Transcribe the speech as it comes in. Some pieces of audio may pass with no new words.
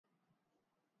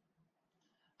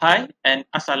Hi and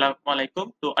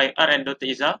Assalamualaikum to IR and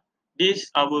Dr. Iza. This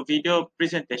is our video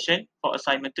presentation for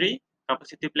assignment 3,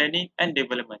 capacity planning and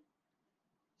development.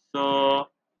 So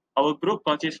our group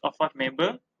consists of 5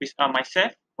 members, which are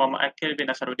myself, Muhammad Akil bin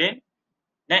Nasaruddin,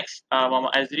 next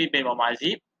Muhammad Azri bin Muhammad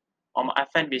Azib, Muhammad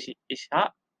Afan bin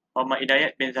Ishaq, Muhammad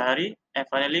Hidayat bin Zahari, and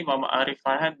finally Muhammad Arif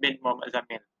Farhan bin Muhammad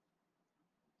Zamil.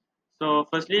 So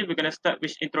firstly, we're going to start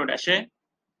with introduction.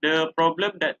 The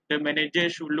problem that the manager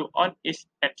should look on is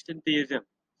absenteeism.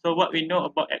 So what we know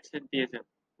about absenteeism?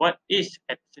 What is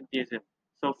absenteeism?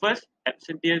 So first,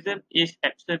 absenteeism is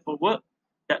absence for work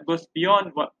that goes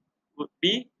beyond what would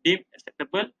be deemed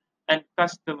acceptable and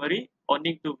customary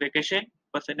owing to vacation,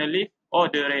 personal leave, or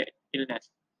the rare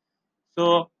illness.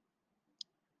 So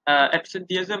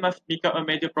absenteeism has become a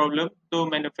major problem to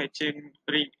manufacturing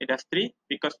industry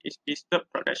because it disturbs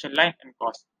production line and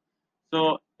cost.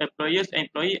 So employers and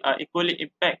employees are equally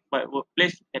impacted by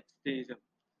workplace absenteeism.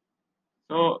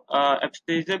 So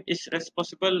absenteeism is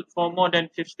responsible for more than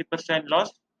 50%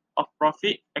 loss of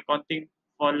profit, accounting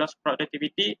for lost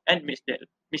productivity and missed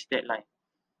deadline.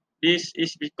 This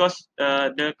is because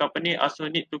the company also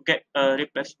need to get a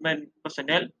replacement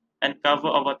personnel and cover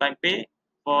overtime pay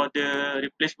for the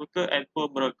replaced worker and for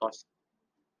moral cost.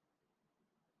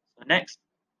 So next.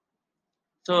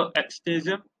 So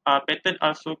absenteeism pattern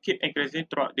also keep increasing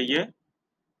throughout the year.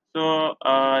 So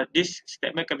this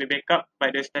statement can be backed up by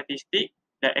the statistic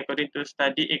that according to a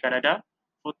study in Canada,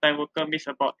 full-time worker miss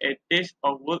about 8 days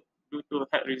of work due to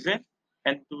health reasons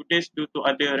and 2 days due to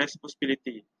other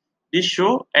responsibility. This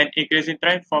show an increasing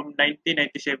trend from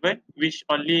 1997, which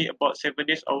only about 7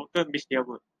 days of workers miss their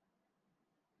work.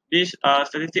 This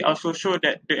statistic also show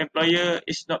that the employer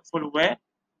is not fully aware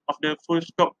of the full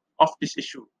scope of this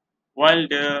issue, while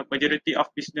the majority of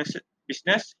business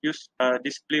use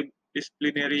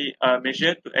disciplinary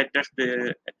measure to address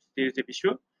the absenteeism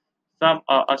issue. Some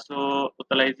are also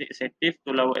utilizing incentive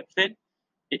to lower absence.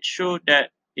 It shows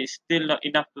that it's still not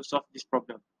enough to solve this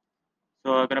problem.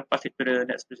 So I'm gonna pass it to the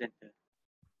next presenter.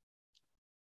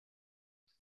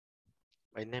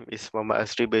 My name is Muhammad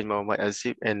Azri bin Muhammad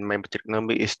Azib and my matric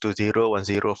number is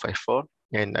 201054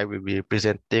 and I will be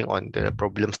presenting on the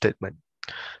problem statement.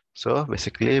 So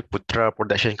basically, Putra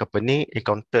Production Company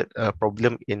encountered a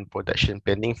problem in production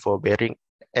planning for bearing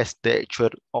as the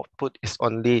actual output is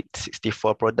only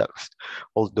 64 products,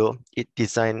 although it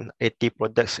designed 80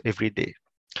 products every day.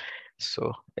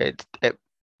 So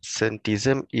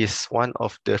absenteeism is one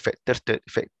of the factors that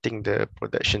affecting the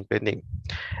production planning.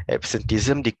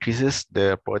 Absenteeism decreases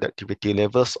the productivity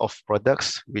levels of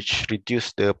products, which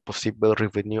reduce the possible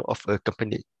revenue of a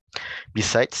company.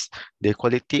 Besides, the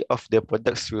quality of the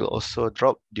products will also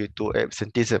drop due to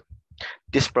absenteeism.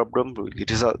 This problem will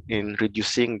result in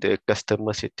reducing the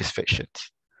customer satisfaction.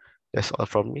 That's all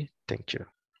from me. Thank you.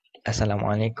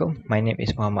 Assalamualaikum. My name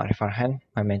is Muhammad Farhan.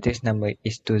 My matrix number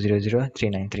is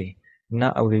 200393.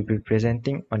 Now I will be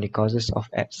presenting on the causes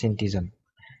of absenteeism.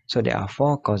 So there are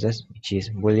 4 causes, which is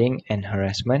bullying and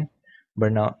harassment,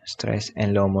 burnout, stress,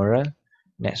 and low morale.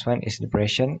 Next one is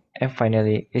depression, and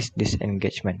finally is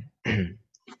disengagement.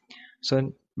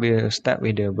 So we'll start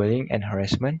with the bullying and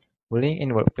harassment. Bullying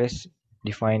in workplace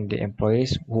define the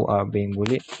employees who are being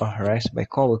bullied or harassed by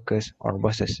co-workers or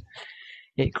bosses.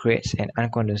 It creates an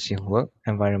unconducive work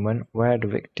environment where the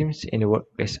victims in the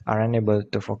workplace are unable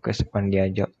to focus on their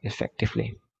job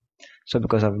effectively. So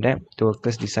because of that, the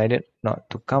workers decided not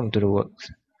to come to the works.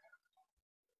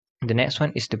 The next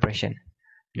one is depression.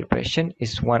 Depression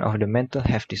is one of the mental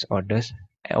health disorders,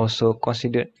 also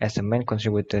considered as a main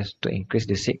contributor to increase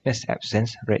the sickness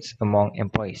absence rates among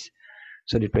employees.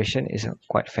 So depression is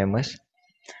quite famous.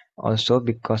 Also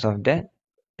because of that,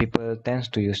 people tend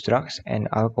to use drugs and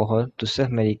alcohol to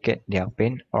self-medicate their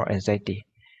pain or anxiety.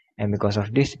 And because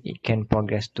of this, it can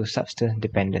progress to substance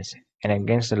dependence and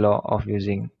against the law of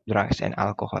using drugs and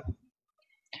alcohol.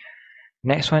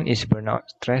 Next one is burnout,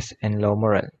 stress, and low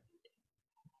morale.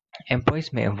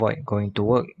 Employees may avoid going to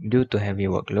work due to heavy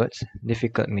workloads,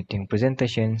 difficult meeting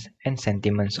presentations, and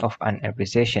sentiments of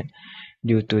unappreciation.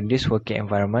 Due to this working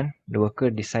environment, the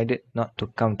worker decided not to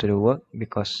come to the work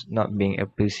because not being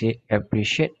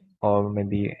appreciated or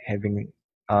maybe having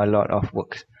a lot of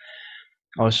work.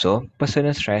 Also,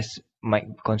 personal stress might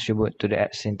contribute to the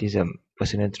absenteeism.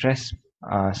 Personal stress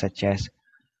such as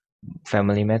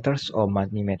family matters or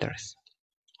money matters.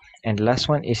 And the last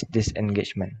one is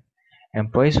disengagement.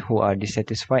 Employees who are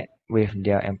dissatisfied with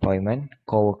their employment,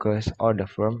 co-workers, or the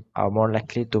firm are more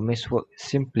likely to miss work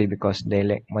simply because they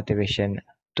lack motivation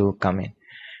to come in.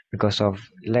 Because of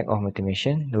lack of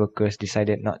motivation, the workers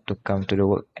decided not to come to the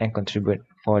work and contribute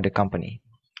for the company.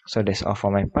 So that's all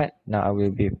for my part. Now I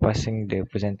will be passing the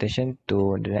presentation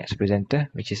to the next presenter,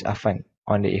 which is Afan,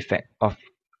 on the effect of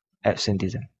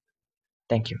absenteeism.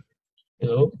 Thank you.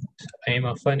 Hello, I am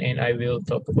Afan and I will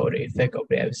talk about the effect of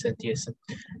the absenteeism.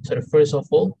 So the first of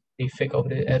all, the effect of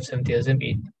the absenteeism,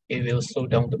 it will slow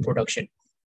down the production.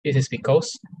 This is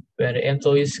because when the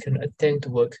employees can attend to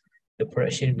work, the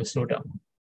production will slow down.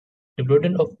 The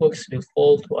burden of works will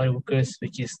fall to other workers,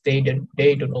 which is they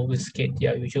don't always get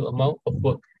their usual amount of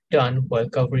work done while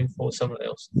covering for someone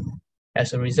else.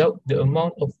 As a result, the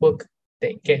amount of work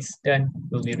that gets done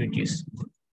will be reduced.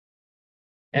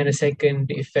 And the second,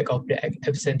 the effect of the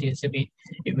absenteeism,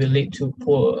 it will lead to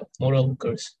poor moral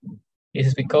workers. This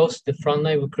is because the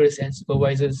frontline workers and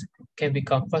supervisors can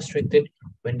become frustrated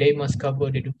when they must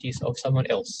cover the duties of someone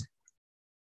else.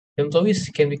 Employees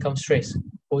can become stressed,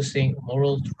 causing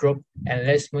morale to drop and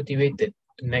less motivated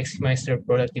to maximize their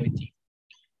productivity.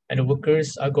 And the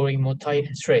workers are growing more tired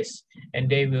and stressed, and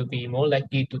they will be more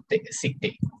likely to take a sick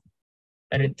day.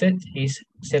 And the third is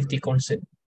safety concern.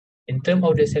 In terms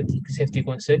of the safety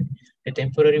concern, the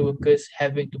temporary workers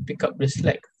having to pick up the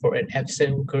slack for an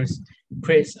absent workers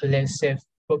creates a less safe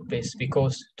workplace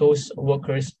because those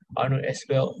workers are not as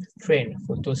well trained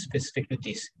for those specific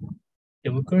duties.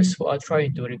 The workers who are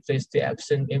trying to replace the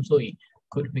absent employee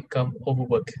could become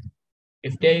overworked.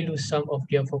 If they lose some of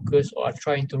their focus or are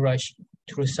trying to rush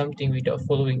through something without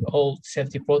following all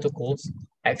safety protocols,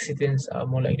 accidents are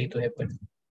more likely to happen.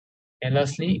 And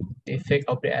lastly, the effect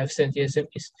of the absenteeism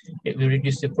is it will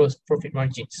reduce the profit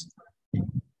margins.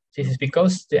 This is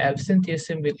because the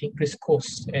absenteeism will increase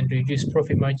costs and reduce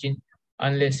profit margin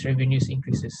unless revenues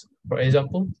increases. For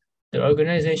example, the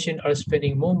organization are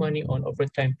spending more money on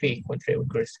overtime pay contract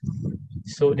workers.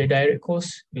 So the direct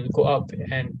costs will go up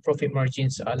and profit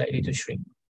margins are likely to shrink.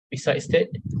 Besides that,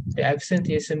 the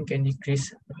absenteeism can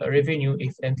decrease revenue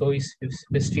if employees with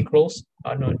specific roles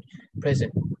are not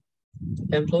present.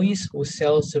 Employees who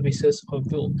sell services or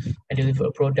goods and deliver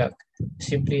a product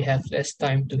simply have less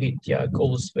time to hit their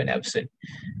goals when absent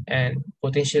and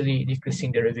potentially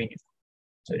decreasing the revenue.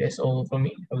 So that's all from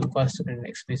me. I will pass to the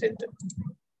next presenter.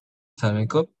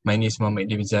 Assalamualaikum. My name is Muhammad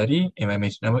Devizari and my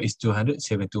metric number is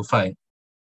 200-725.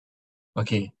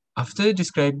 Okay, after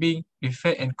describing the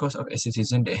effect and cause of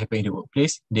absenteeism that happen in the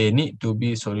workplace, there need to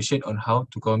be a solution on how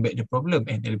to combat the problem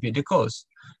and alleviate the cause.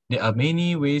 There are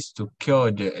many ways to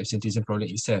cure the absenteeism problem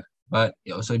itself, but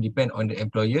it also depends on the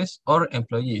employers or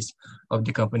employees of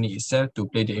the company itself to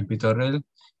play the pivotal role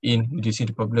in reducing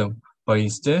the problem. For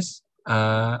instance,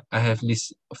 I have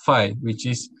list 5, which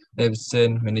is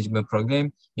absence management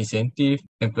program, incentive,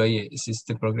 employee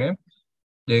assistance program,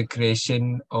 the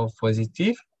creation of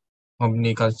positive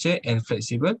company culture and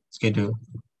flexible schedule.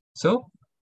 So,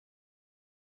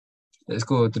 let's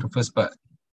go to the first part.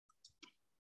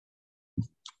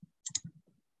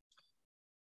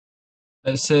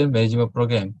 Absence management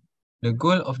program. The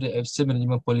goal of the absence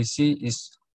management policy is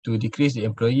to decrease the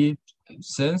employee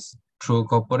absence through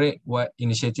corporate-wide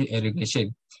initiative and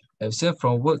regulation. Absence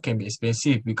from work can be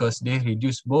expensive because they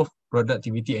reduce both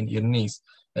productivity and earnings.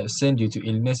 Absence due to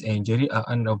illness and injury are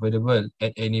unavoidable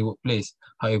at any workplace.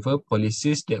 However,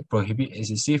 policies that prohibit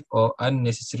excessive or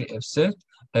unnecessary absence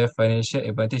have financial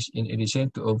advantage in addition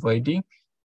to avoiding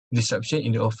disruption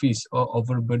in the office or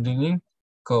overburdening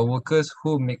co-workers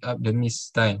who make up the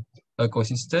missed time. A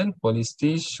consistent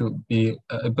policy should be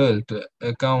able to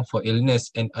account for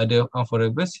illness and other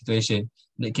unfavorable situations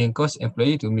that can cause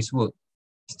employees to miss work.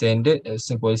 Standard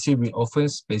absence policy will often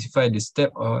specify the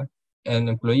step an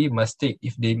employee must take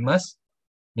if they must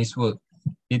miss work.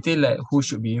 Details like who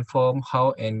should be informed,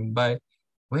 how and by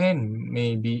when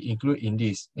may be included in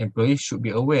this. Employees should be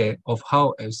aware of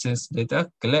how absence data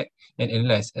collect and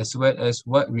analyze, as well as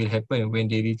what will happen when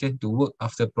they return to work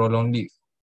after prolonged leave.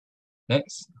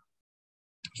 Next,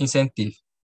 incentive.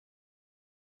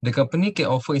 The company can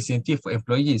offer incentive for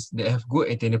employees that have good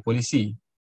attendance policy.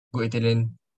 Good attendance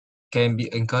can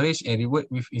be encouraged and rewarded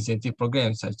with incentive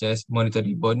programs such as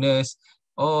monetary bonus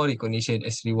or recognition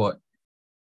as reward.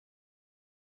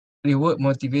 Reward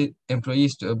motivate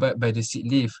employees to abide by the sick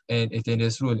leave and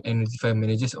attendance rule and notify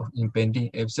managers of impending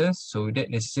absence so that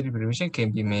necessary prevention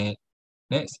can be made.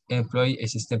 Next, Employee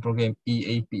Assistance Program,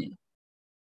 EAP.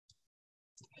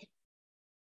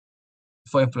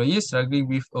 For employees struggling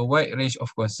with a wide range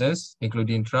of concerns,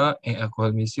 including drug and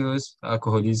alcohol misuse,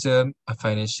 alcoholism,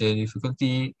 financial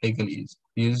difficulty, legal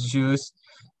issues,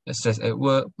 stress at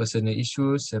work, personal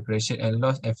issues, separation and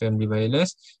loss, and family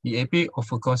violence, EAP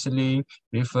offer counseling,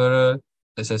 referral,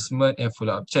 assessment, and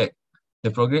follow-up check.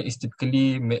 The program is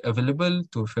typically made available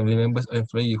to family members or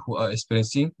employees who are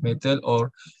experiencing mental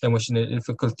or emotional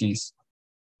difficulties.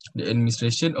 The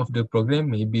administration of the program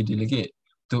may be delegated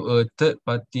to a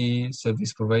third-party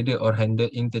service provider or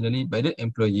handled internally by the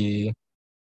employee.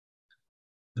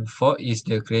 The fourth is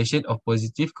the creation of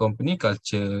positive company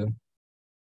culture.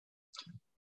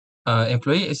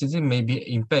 Employee absenteeism may be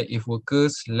impaired if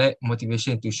workers lack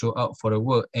motivation to show up for the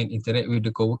work and interact with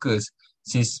the co-workers.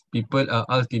 Since people are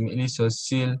ultimately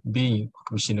social beings,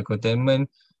 occupational contentment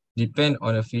depend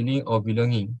on a feeling of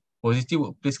belonging. Positive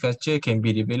workplace culture can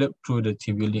be developed through the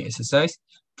team building exercise,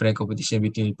 frank competition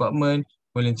between departments,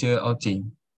 volunteer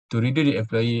outing. To reduce the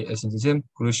employee absenteeism,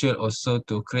 crucial also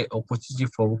to create opportunity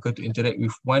for workers to interact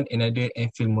with one another and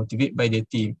feel motivated by the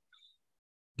team.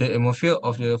 The atmosphere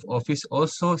of the office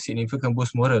also significantly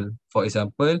boosts morale. For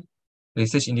example,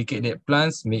 research indicates that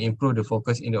plants may improve the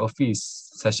focus in the office,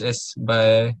 such as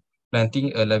by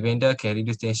planting a lavender can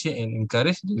reduce tension and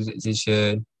encourage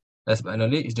relaxation. Last but not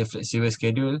least is the flexible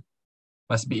schedule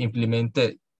must be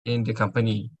implemented in the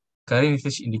company. Current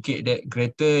research indicate that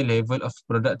greater level of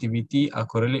productivity are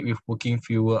correlated with working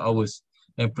fewer hours.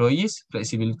 Employees'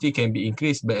 flexibility can be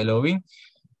increased by allowing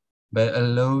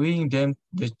them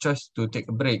the choice to take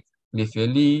a break, leave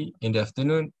early in the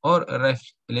afternoon, or arrive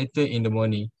later in the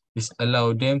morning. This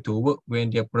allows them to work when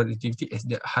their productivity is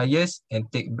the highest and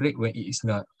take break when it is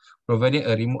not. Providing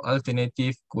a remote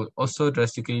alternative could also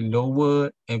drastically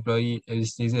lower employee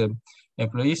absenteeism.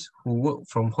 Employees who work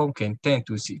from home can tend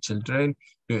to see children,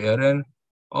 do errands,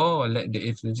 or let the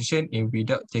institution in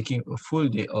without taking a full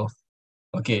day off.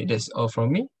 Okay, that's all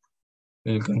from me.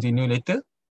 We'll continue later.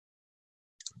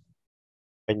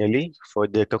 Finally, for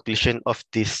the conclusion of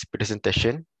this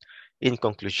presentation, in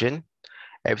conclusion,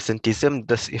 absenteeism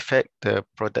does affect the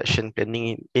production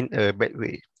planning in a bad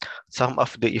way. Some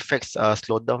of the effects are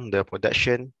slow down the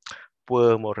production,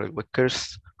 poor moral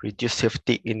workers, reduce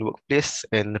safety in workplace,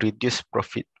 and reduce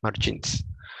profit margins.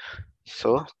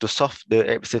 So, to solve the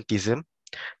absenteeism,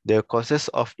 the causes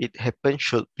of it happen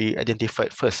should be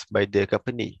identified first by the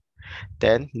company.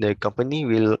 Then the company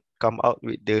will come out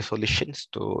with the solutions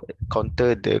to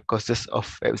counter the causes of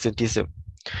absenteeism.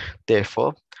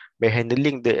 Therefore, by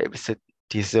handling the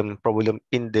absenteeism problem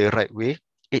in the right way,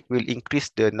 it will increase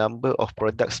the number of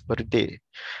products per day.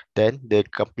 Then the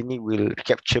company will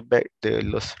capture back the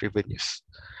lost revenues.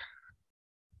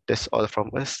 That's all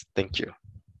from us. Thank you.